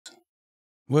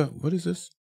What is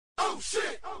this? Oh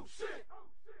shit! Oh shit! Oh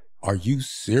shit! Are you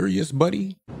serious,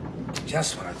 buddy?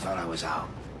 Just when I thought I was out,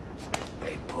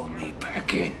 they pulled me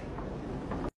back in.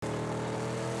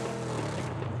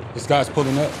 This guy's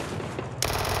pulling up.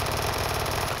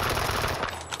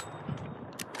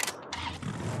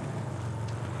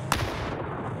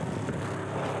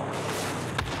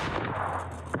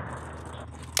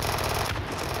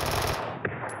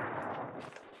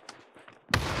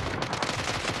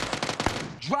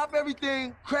 Drop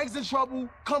everything. Craig's in trouble.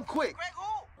 Come quick. Craig, who?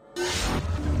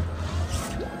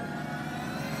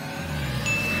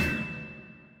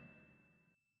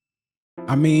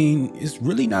 I mean, it's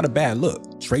really not a bad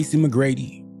look. Tracy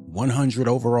McGrady, 100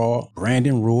 overall.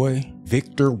 Brandon Roy,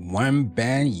 Victor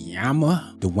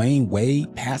Wembanyama, Dwayne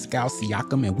Wade, Pascal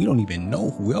Siakam, and we don't even know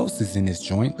who else is in this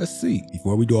joint. Let's see.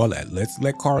 Before we do all that, let's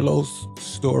let Carlos'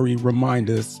 story remind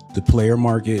us the player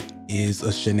market is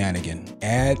a shenanigan.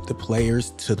 Add the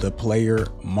players to the player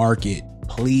market,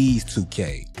 please,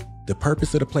 2K. The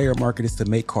purpose of the player market is to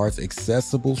make cards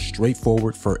accessible,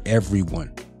 straightforward for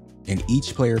everyone. And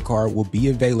each player card will be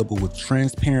available with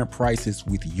transparent prices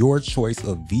with your choice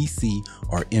of VC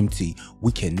or MT.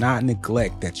 We cannot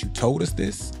neglect that you told us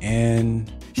this,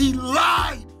 and He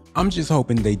lied! I'm just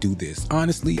hoping they do this.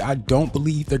 Honestly, I don't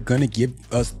believe they're gonna give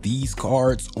us these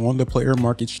cards on the player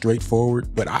market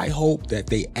straightforward, but I hope that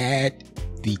they add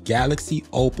the Galaxy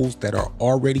Opals that are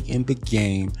already in the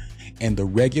game and the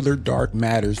regular Dark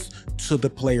Matters to the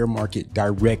player market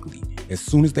directly. As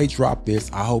soon as they drop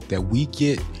this, I hope that we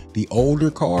get the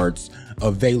older cards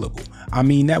available. I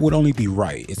mean, that would only be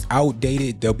right. It's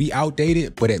outdated. They'll be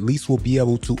outdated, but at least we'll be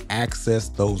able to access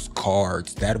those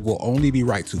cards. That will only be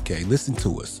right, 2K. Listen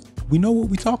to us. We know what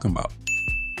we're talking about.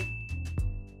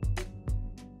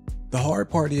 The hard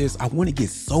part is I want to get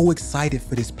so excited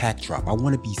for this pack drop. I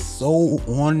want to be so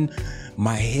on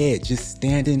my head, just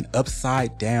standing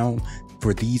upside down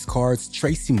for these cards.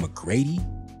 Tracy McGrady,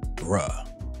 bruh.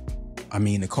 I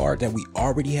mean, the card that we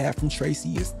already have from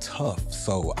Tracy is tough,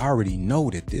 so I already know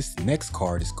that this next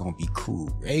card is gonna be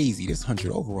crazy. This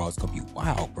 100 overall is gonna be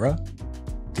wild, bruh.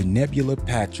 The Nebula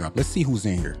pack drop. Let's see who's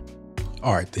in here.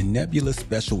 All right, the Nebula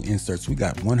special inserts. We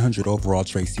got 100 overall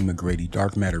Tracy McGrady,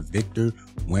 Dark Matter Victor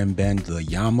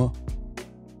Wembanyama,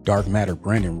 Dark Matter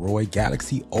Brandon Roy,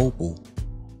 Galaxy Opal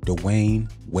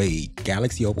Dwayne Wade,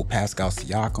 Galaxy Opal Pascal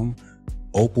Siakam,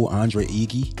 Opal Andre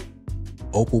Iggy,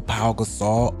 Opal Pau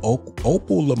Gasol,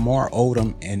 Opal Lamar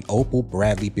Odom, and Opal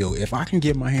Bradley Beal. If I can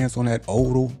get my hands on that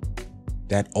Odom,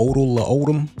 that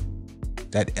LO,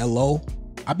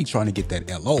 I be trying to get that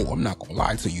LO. I'm not gonna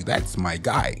lie to you. That's my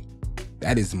guy.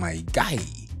 That is my guy.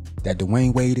 That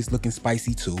Dwayne Wade is looking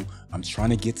spicy too. I'm trying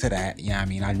to get to that. Yeah, I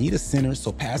mean, I need a center,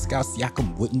 so Pascal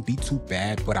Siakam wouldn't be too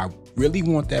bad, but I really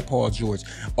want that Paul George.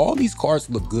 All these cards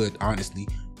look good, honestly.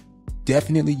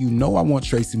 Definitely, you know I want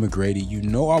Tracy McGrady. You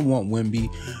know I want Wemby.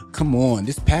 Come on,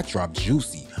 this pack drop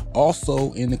juicy.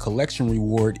 Also in the collection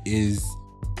reward is,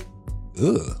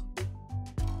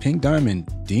 Pink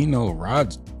Diamond, Dino,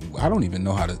 Rod. I don't even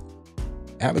know how to.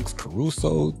 Alex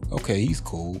Caruso. Okay, he's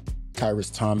cool. Tyrus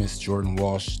Thomas, Jordan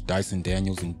Walsh, Dyson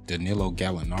Daniels, and Danilo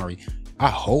Gallinari.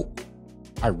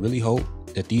 I really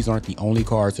hope that these aren't the only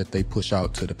cards that they push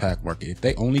out to the pack market. If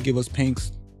they only give us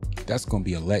pinks, that's gonna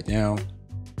be a letdown.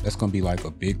 That's gonna be like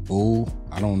a big bull.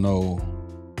 I don't know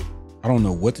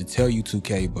what to tell you,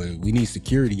 2K, but we need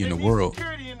security in the world.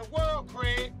 Security in the world,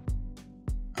 Craig.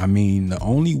 I mean, the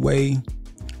only way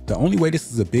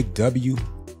this is a big W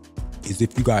is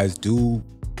if you guys do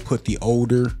put the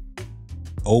older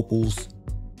opals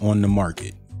on the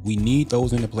market. We need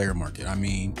those in the player market. I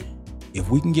mean, if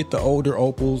we can get the older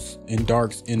opals and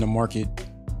darks in the market,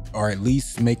 or at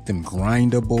least make them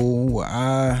grindable,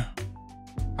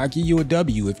 I give you a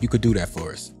W if you could do that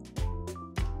for us.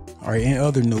 All right, in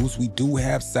other news, we do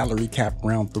have salary cap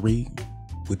round 3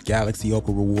 with Galaxy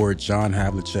Opal reward John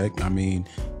Havlicek. I mean,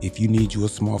 if you need you a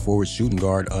small forward shooting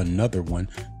guard, another one.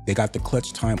 They got the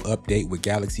clutch time update with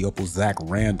Galaxy Opal Zach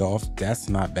Randolph. That's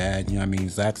not bad. You know what I mean?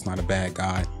 Zach's not a bad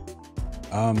guy.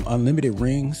 Unlimited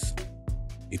rings.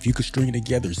 If you could string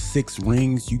together 6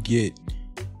 rings, you get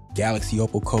Galaxy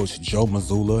Opal coach Joe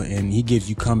Mazzulla, and he gives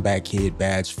you comeback kid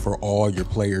badge for all your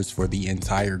players for the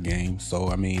entire game. So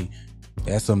I mean,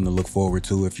 that's something to look forward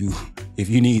to if you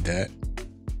need that.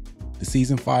 The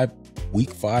season 5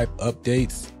 week 5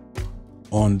 updates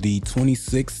on the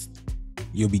 26th.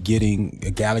 You'll be getting a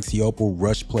Galaxy Opal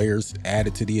Rush players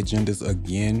added to the agendas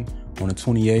again. On the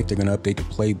 28th, they're gonna update the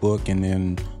playbook, and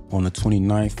then on the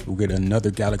 29th, we'll get another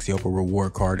Galaxy Opal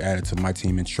reward card added to my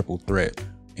team in triple threat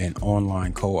and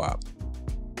online co-op.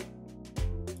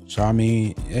 So I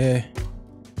mean,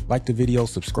 like the video,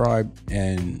 subscribe,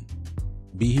 and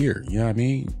be here. You know what I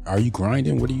mean? Are you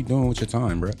grinding? What are you doing with your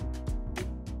time, bro?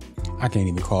 I can't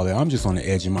even call it. I'm just on the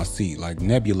edge of my seat. Like,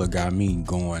 Nebula got me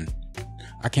going.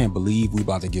 I can't believe we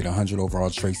about to get 100 overall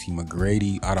Tracy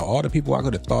McGrady. Out of all the people I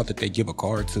could have thought that they give a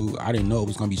card to, I didn't know it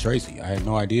was gonna be Tracy. I had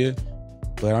no idea.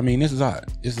 But I mean, this is hot.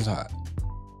 This is hot.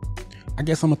 I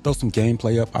guess I'm gonna throw some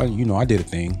gameplay up. I did a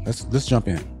thing. Let's jump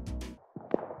in.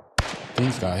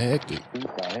 Things got hectic.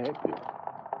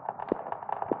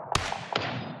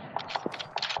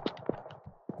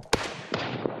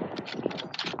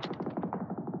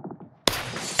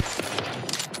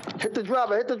 Hit the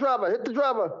dropper, hit the dropper, hit the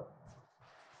dropper.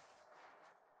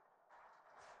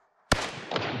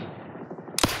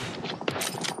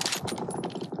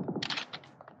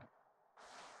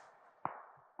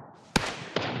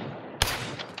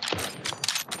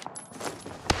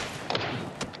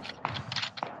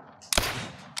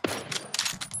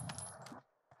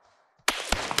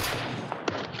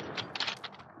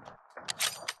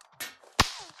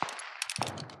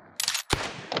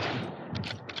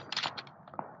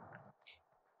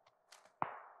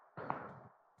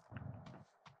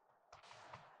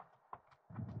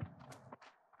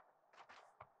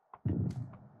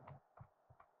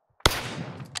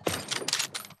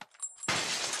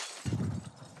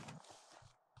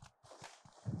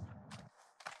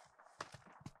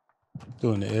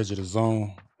 Still in the edge of the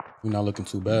zone. We're not looking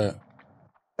too bad.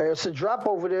 Hey, it's a drop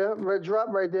over there. Red drop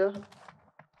right there.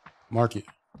 Mark it.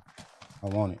 I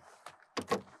want it.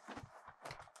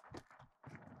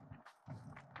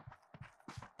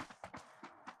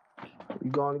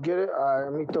 You going to get it? All right,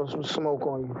 let me throw some smoke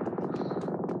on you.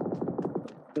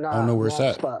 Nah, I don't know where it's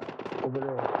at. Spot. Over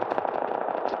there.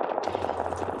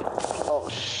 Oh,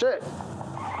 shit.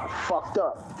 I fucked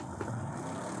up.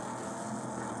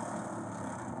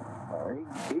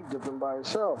 He dipping by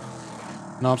himself.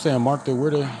 No, I'm saying mark the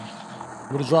where the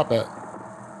drop at.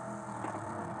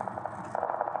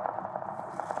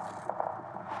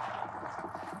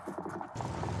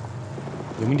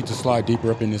 Yeah, we need to slide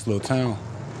deeper up in this little town.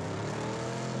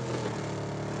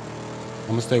 I'm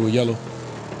gonna stay with yellow.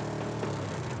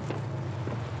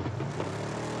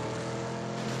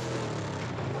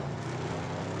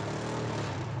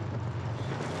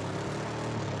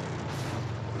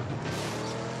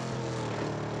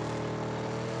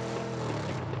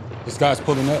 This guy's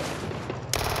pulling up.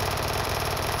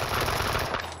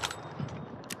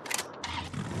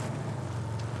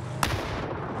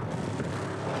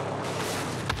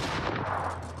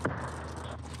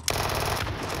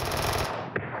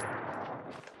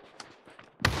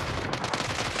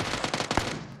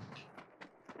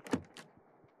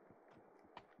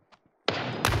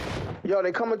 Yo,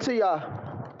 they coming to y'all.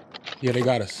 Yeah, they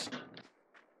got us.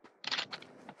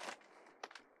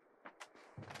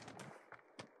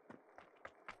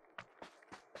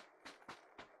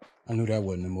 I knew that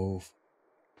wasn't a move.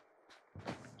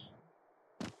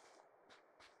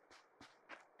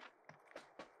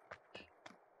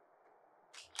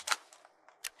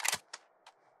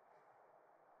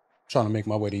 Trying to make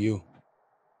my way to you.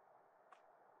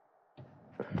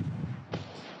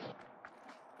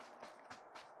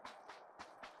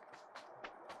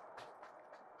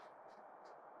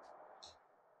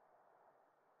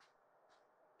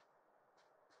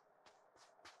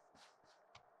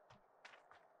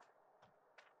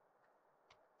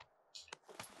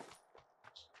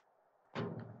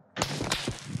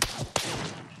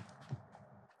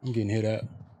 I'm getting hit at. I'm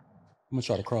gonna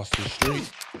try to cross the street.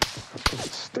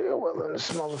 Still willing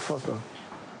this motherfucker.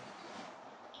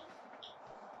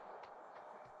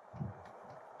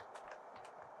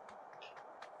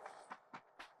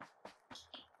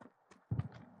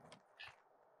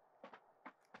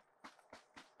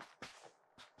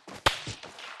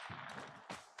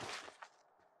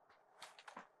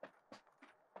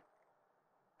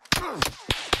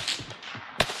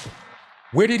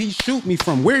 Where did he shoot me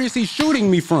from? Where is he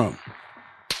shooting me from?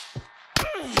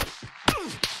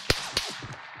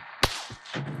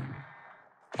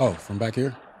 Oh, from back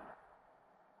here?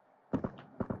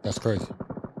 That's crazy.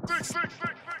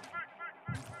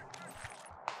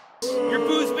 Your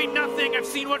booze mean nothing. I've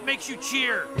seen what makes you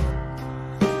cheer.